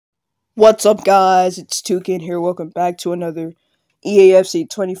What's up, guys? It's Toucan here. Welcome back to another EAFC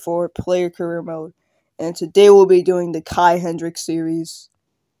 24 player career mode. And today we'll be doing the Kai Hendricks series.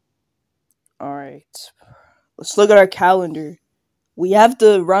 Alright, let's look at our calendar. We have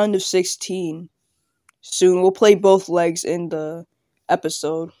the round of 16 soon. We'll play both legs in the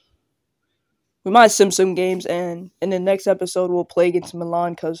episode. We might sim some games, and in the next episode we'll play against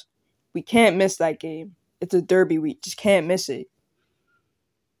Milan because we can't miss that game. It's a derby. We just can't miss it.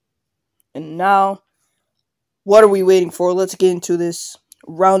 And now, what are we waiting for? Let's get into this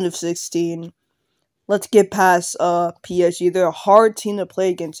round of 16. Let's get past PSG. They're a hard team to play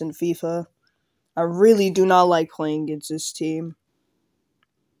against in FIFA. I really do not like playing against this team.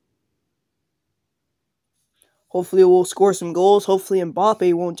 Hopefully we'll score some goals. Hopefully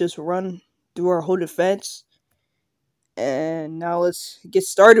Mbappe won't just run through our whole defense. And now let's get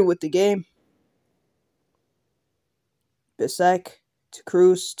started with the game. Bisek to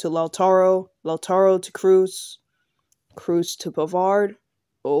Cruz to Lautaro. Lautaro to Cruz. Cruz to Pavard.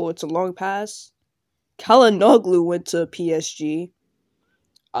 Oh, it's a long pass. Kalanoglu went to PSG.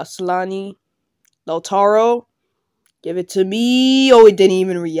 Aslani. Lautaro. Give it to me. Oh, it didn't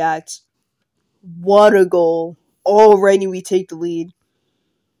even react. What a goal. Already we take the lead.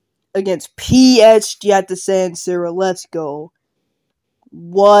 Against PSG at the San Siro. Let's go.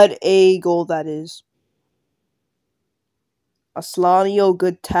 What a goal that is. Aslani, oh,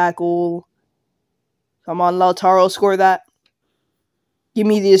 good tackle. Come on, Lautaro, score that. Give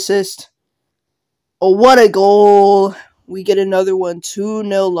me the assist. Oh, what a goal. We get another one.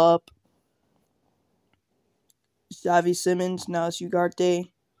 2-0 up. Xavi Simons. Now it's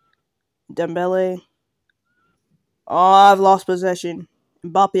Ugarte. Dembele. Oh, I've lost possession.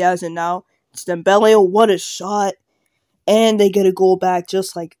 Mbappe has it now. It's Dembele. Oh, what a shot. And they get a goal back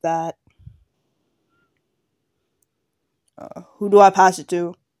just like that. Who do I pass it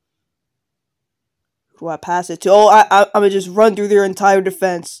to? Who do I pass it to? Oh, I'm going to just run through their entire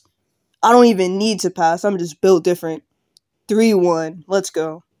defense. I don't even need to pass. I'm just built different. 3-1. Let's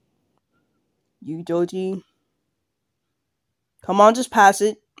go. Udoji. Come on, just pass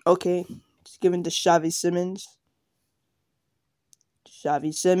it. Okay. Just give it to Xavi Simons.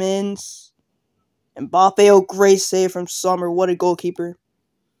 Xavi Simons. Mbappe, oh, great save from Sommer. What a goalkeeper.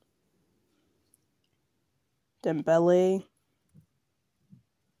 Dembele.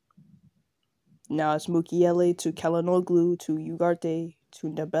 Now it's Mukiele to Kalanoglu to Ugarte to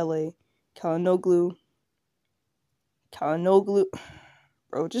Dembele. Kalanoglu.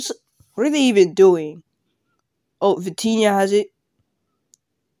 Bro, just, what are they even doing? Oh, Vitinha has it.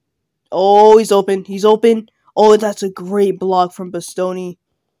 Oh, he's open. He's open. Oh, that's a great block from Bastoni.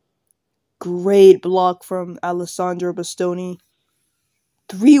 Great block from Alessandro Bastoni.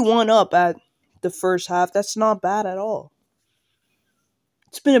 3-1 up at the first half. That's not bad at all.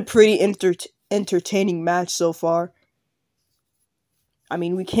 It's been a pretty entertaining match so far. I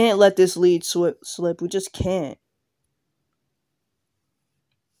mean, we can't let this lead slip. We just can't.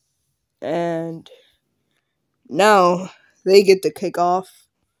 And now they get the kickoff.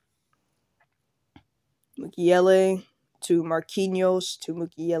 Mukiele to Marquinhos to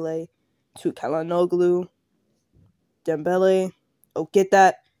Mukiele to Kalanoglu. Dembele. Oh, get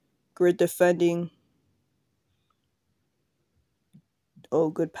that. Great defending. Oh,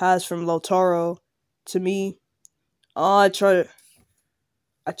 good pass from Lautaro to me. Oh, I try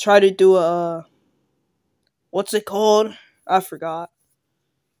to do a, what's it called? I forgot.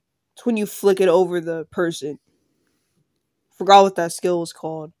 It's when you flick it over the person. Forgot what that skill was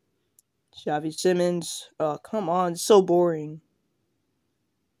called. Xavi Simons. Oh, come on. It's so boring.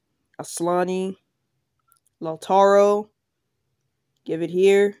 Aslani. Lautaro. Give it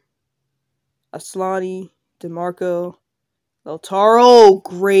here. Aslani. DeMarco. Lautaro.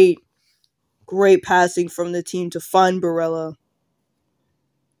 Great passing from the team to find Barella.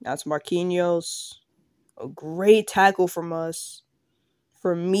 That's Marquinhos. A great tackle from us.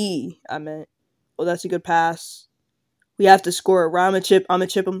 From me, I meant. Oh, that's a good pass. We have to score it. I'm gonna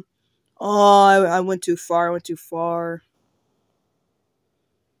chip him. Oh, I went too far.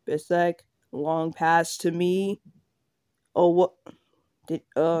 Bisek. Long pass to me. Oh, what?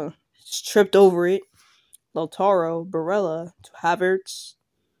 Just tripped over it. Lautaro. Barella to Havertz.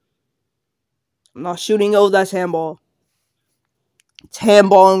 I'm not shooting. Oh, that's handball. It's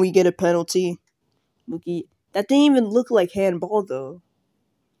handball and we get a penalty. Mookie. That didn't even look like handball, though.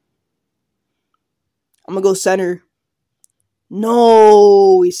 I'm going to go center.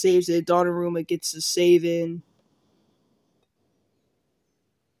 No, he saves it. Donnarumma gets the save in.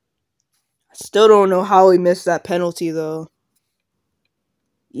 I still don't know how he missed that penalty, though.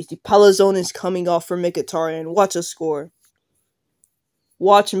 Easy. Palazzone is coming off for Mkhitaryan. Watch us score.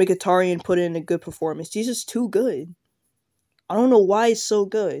 Watch Mkhitaryan put in a good performance. He's just too good. I don't know why he's so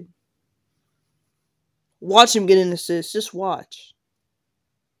good. Watch him get an assist. Just watch.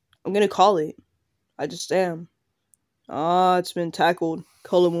 I'm going to call it. I just am. It's been tackled.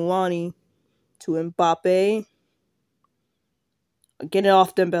 Kolomuani to Mbappe. Get it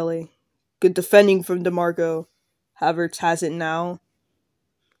off Dembele. Good defending from DeMarco. Havertz has it now.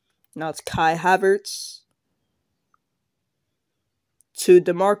 Now it's Kai Havertz. To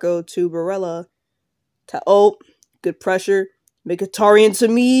DeMarco, to Barella. Good pressure. Mkhitaryan to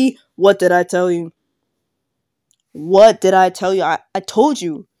me. What did I tell you? What did I tell you? I told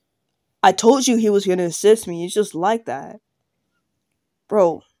you. I told you he was going to assist me. It's just like that.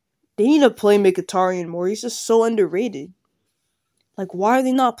 Bro, they need to play Mkhitaryan more. He's just so underrated. Like, why are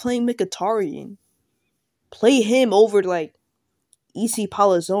they not playing Mkhitaryan? Play him over, like, EC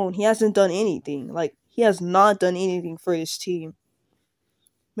Palazone. He hasn't done anything. Like, he has not done anything for his team.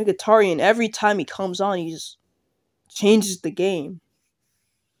 Mkhitaryan, every time he comes on, he just changes the game.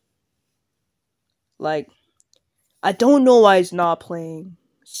 Like, I don't know why he's not playing.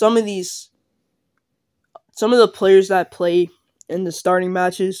 Some of the players that play in the starting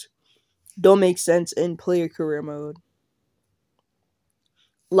matches don't make sense in player career mode.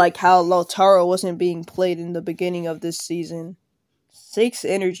 Like how Lautaro wasn't being played in the beginning of this season. 6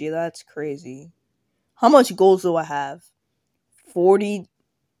 energy, that's crazy. How much goals do I have?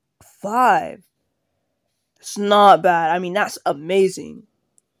 45. It's not bad. I mean, that's amazing.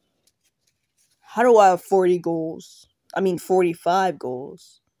 How do I have 40 goals? 45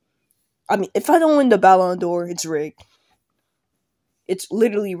 goals. If I don't win the Ballon d'Or, it's rigged. It's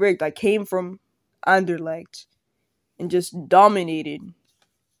literally rigged. I came from Anderlecht and just dominated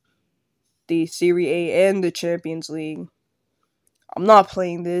the Serie A and the Champions League. I'm not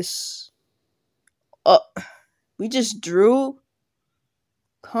playing this. We just drew?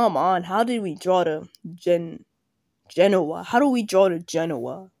 Come on, how did we draw to Genoa? How do we draw to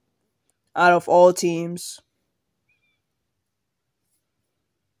Genoa? Out of all teams.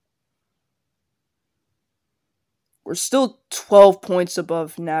 We're still 12 points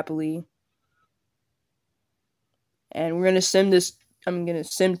above Napoli. And we're going to sim this. I'm going to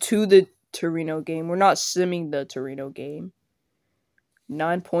sim to the Torino game. We're not simming the Torino game.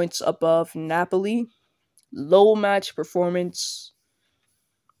 9 points above Napoli. Low match performance.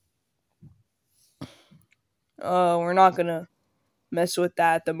 We're not going to mess with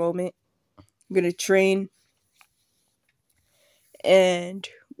that at the moment. I'm going to train. And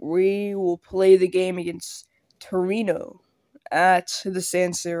we will play the game against Torino at the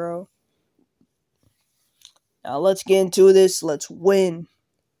San Siro. Now let's get into this. Let's win.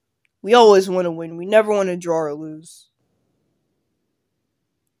 We always want to win. We never want to draw or lose.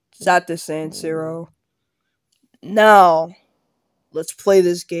 It's at the San Siro. Now, let's play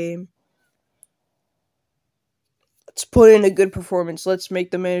this game. Let's put in a good performance. Let's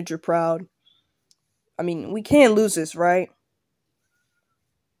make the manager proud. We can't lose this, right?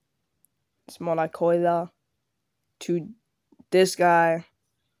 It's Monacoida to this guy.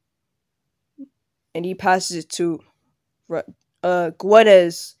 And he passes it to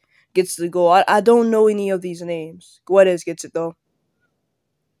Guedes gets the goal. I don't know any of these names. Guedes gets it, though.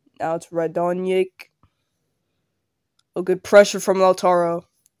 Now it's Radonjic. A good pressure from Lautaro.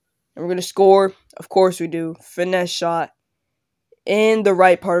 And we're going to score. Of course we do. Finesse shot. In the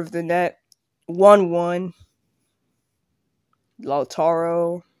right part of the net. 1-1.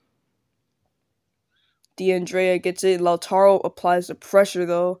 Lautaro. D'Andrea gets it. Lautaro applies the pressure,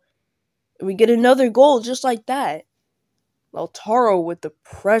 though. And we get another goal just like that. Lautaro with the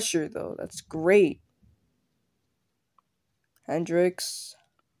pressure, though. That's great. Hendricks.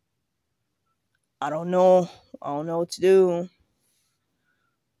 I don't know what to do.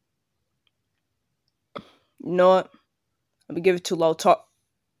 You know what? Let me give it to Lautaro.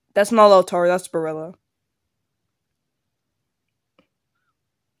 That's not Lautaro, that's Barella.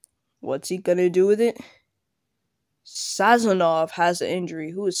 What's he gonna do with it? Sazonov has an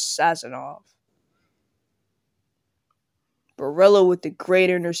injury. Who is Sazonov? Barella with the great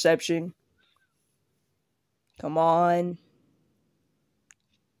interception. Come on.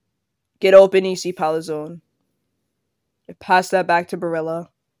 Get open, EC Palazone. Pass that back to Barella.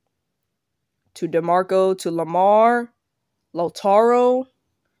 To DeMarco, to Lamar. Lautaro.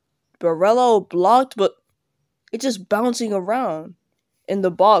 Barella blocked, but it's just bouncing around in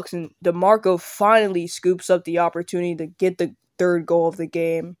the box. And DeMarco finally scoops up the opportunity to get the third goal of the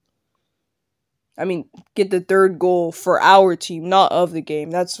game. Get the third goal for our team, not of the game.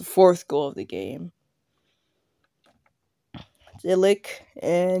 That's the fourth goal of the game. Zilic,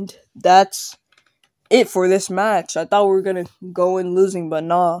 and that's it for this match. I thought we were gonna go in losing, but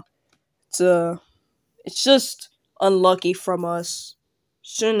nah. It's just unlucky from us.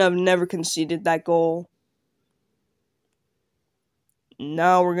 Shouldn't have never conceded that goal.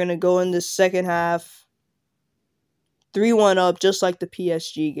 Now we're gonna go in the second half. 3-1 up, just like the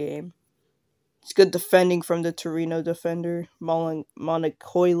PSG game. It's good defending from the Torino defender,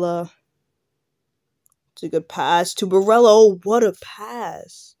 Monacoila. It's a good pass to Barella. Oh, what a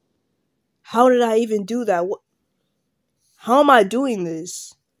pass. How did I even do that? How am I doing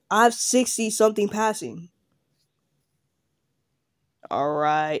this? I have 60-something passing.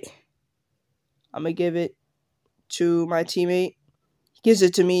 Alright. I'm going to give it to my teammate. He gives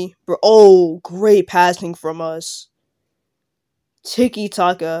it to me. Oh, great passing from us.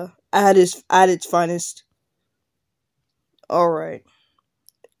 Tiki-taka at its finest. Alright.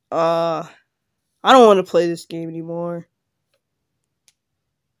 I don't want to play this game anymore.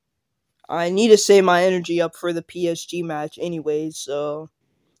 I need to save my energy up for the PSG match anyways, so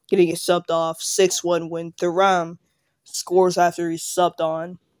getting it subbed off. 6-1 win. Thuram scores after he's subbed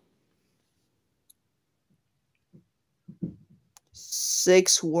on.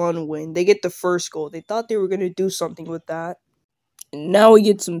 6-1 win. They get the first goal. They thought they were going to do something with that. And now we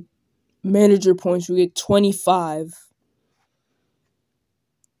get some manager points. We get 25.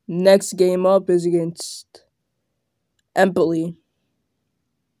 Next game up is against Empoli.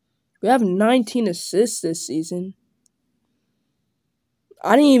 We have 19 assists this season.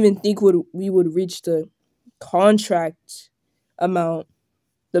 I didn't even think we would reach the contract amount,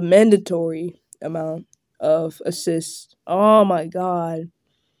 the mandatory amount of assists. Oh my god.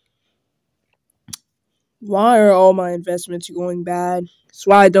 Why are all my investments going bad? That's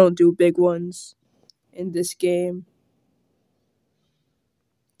why I don't do big ones in this game.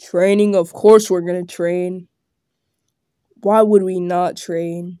 Training, of course we're going to train. Why would we not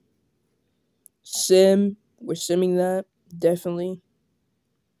train? Sim, we're simming that, definitely.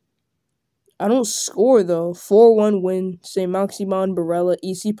 I don't score though. 4-1 win. St. Maximin, Barella,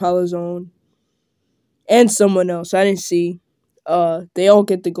 EC Palazone, and someone else. I didn't see. They all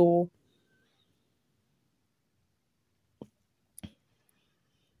get the goal.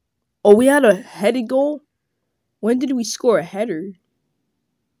 Oh, we had a headed goal? When did we score a header?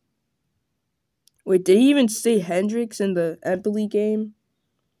 Wait, did he even say Hendricks in the Empoli game?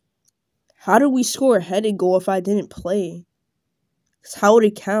 How did we score a headed goal if I didn't play? How would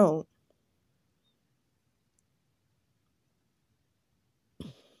it count?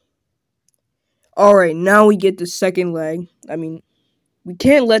 Alright, now we get the second leg. I mean, we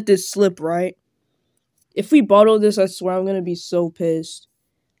can't let this slip, right? If we bottle this, I swear I'm going to be so pissed.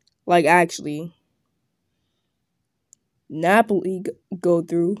 Like, actually. Napoli go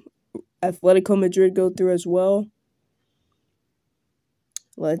through. Atletico Madrid go through as well.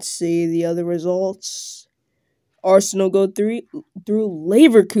 Let's see the other results. Arsenal go through.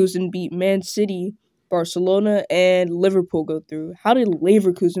 Leverkusen beat Man City. Barcelona and Liverpool go through. How did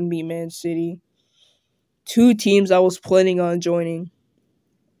Leverkusen beat Man City? Two teams I was planning on joining.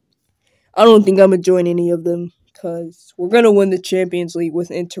 I don't think I'm going to join any of them because we're going to win the Champions League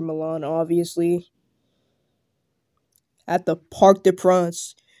with Inter Milan, obviously. At the Parc des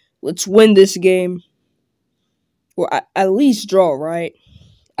Princes. Let's win this game. Or at least draw, right?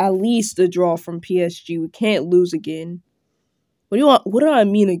 At least a draw from PSG. We can't lose again. What do I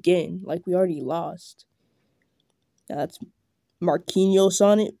mean again? Like we already lost. That's Marquinhos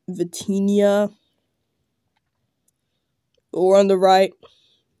on it. Vitinha. Or on the right.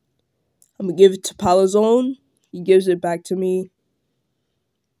 I'm going to give it to Palazone. He gives it back to me.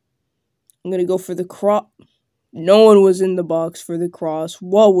 I'm going to go for the cross. No one was in the box for the cross.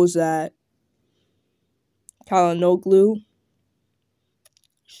 What was that? Kalanoglu.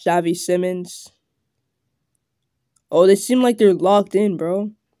 Xavi Simons. Oh, they seem like they're locked in,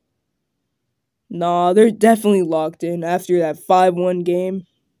 bro. Nah, they're definitely locked in after that 5-1 game.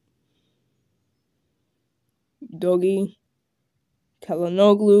 Doggy.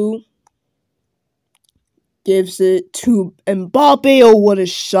 Kalanoglu. Gives it to Mbappe. Oh, what a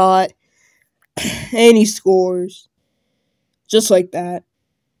shot. And he scores. Just like that.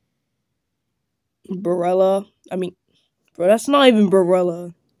 Barella. Bro, that's not even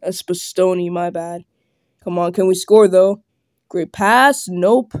Barella. That's Bastoni, my bad. Come on, can we score, though? Great pass.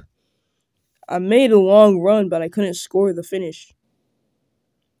 Nope. I made a long run, but I couldn't score the finish.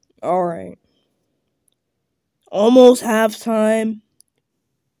 Alright. Almost halftime.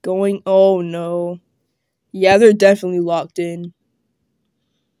 Going. Oh, no. Yeah, they're definitely locked in.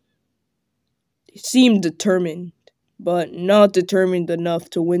 They seem determined, but not determined enough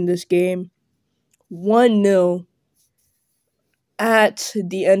to win this game. 1-0 at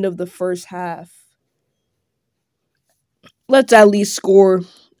the end of the first half. let's at least score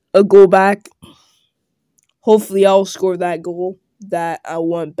a goal back. Hopefully, I'll score that goal that I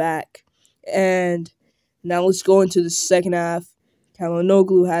want back. And now let's go into the second half.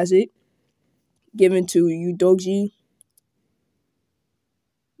 Kalanoglu has it, given to Udoji.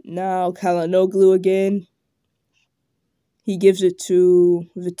 Now Kalanoglu again. He gives it to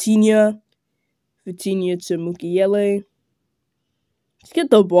Vitinha. Vitinha to Mukiele. Let's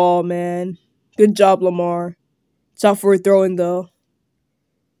get the ball, man. Good job, Lamar. It's out for a throw-in, though.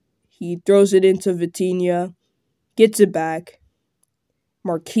 He throws it into Vitinha. Gets it back.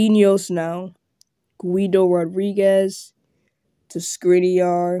 Marquinhos now. Guido Rodriguez to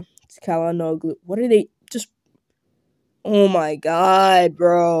Skriniar. To Kalanoglu. What are they just... Oh my god,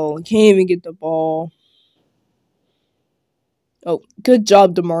 bro. Can't even get the ball. Oh, good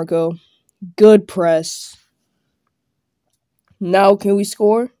job, DeMarco. Good press. Now can we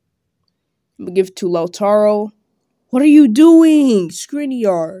score? We give it to Lautaro. What are you doing,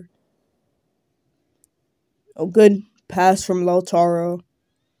 Skriniar? Oh, good pass from Lautaro.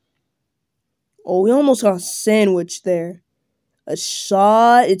 Oh, we almost got sandwiched there. A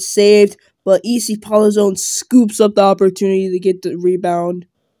shot, it's saved, but EC Palazone scoops up the opportunity to get the rebound.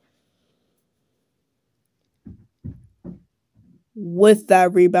 With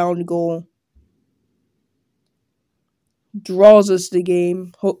that rebound goal. Draws us the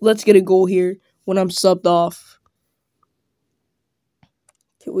game. Let's get a goal here when I'm subbed off.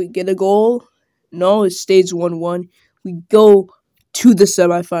 Can we get a goal? No, it stays 1-1. We go to the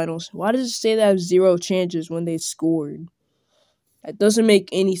semifinals. Why does it say they have 0 chances when they scored? That doesn't make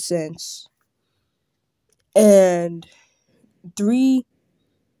any sense. And 3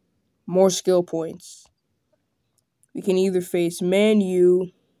 more skill points. We can either face Man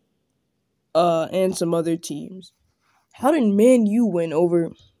U and some other teams. How did Man U win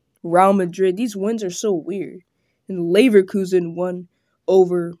over Real Madrid? These wins are so weird. And Leverkusen won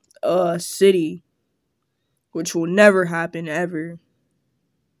over City, which will never happen ever.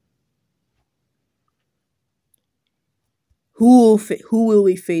 Who will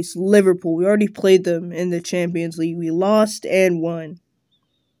we face? Liverpool. We already played them in the Champions League. We lost and won.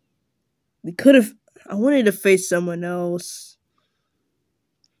 We could have... I wanted to face someone else.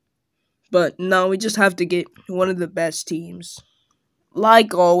 But no, we just have to get one of the best teams.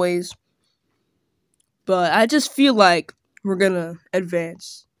 Like always. But I just feel like we're going to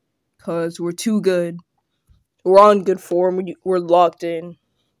advance. Because we're too good. We're on good form. We're locked in.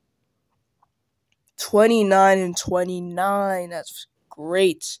 29-29. That's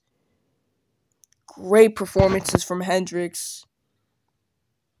great. Great performances from Hendricks.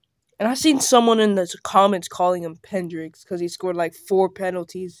 And I've seen someone in the comments calling him Pendrix because he scored like 4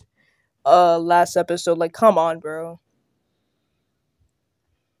 penalties last episode. Like, come on, bro.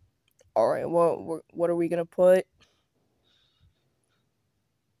 Alright, what are we going to put?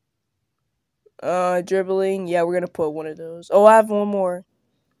 Dribbling. Yeah, we're going to put one of those. Oh, I have one more.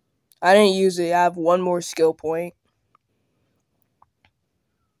 I didn't use it. I have one more skill point.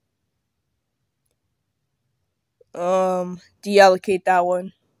 Deallocate that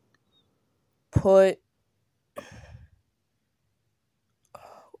one. Let's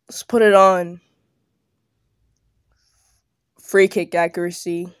put it on free kick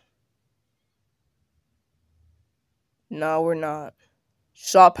accuracy. No, we're not.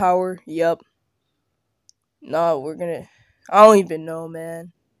 Shot power, yep. No, I don't even know,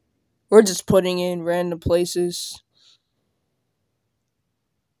 man. We're just putting in random places.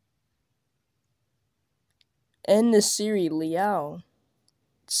 And the Serie Leao.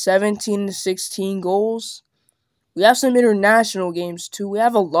 17-16 goals. We have some international games, too. We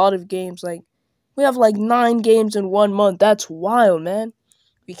have a lot of games. We have 9 games in 1 month. That's wild, man.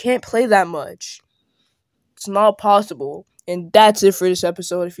 We can't play that much. It's not possible. And that's it for this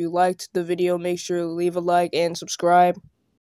episode. If you liked the video, make sure to leave a like and subscribe.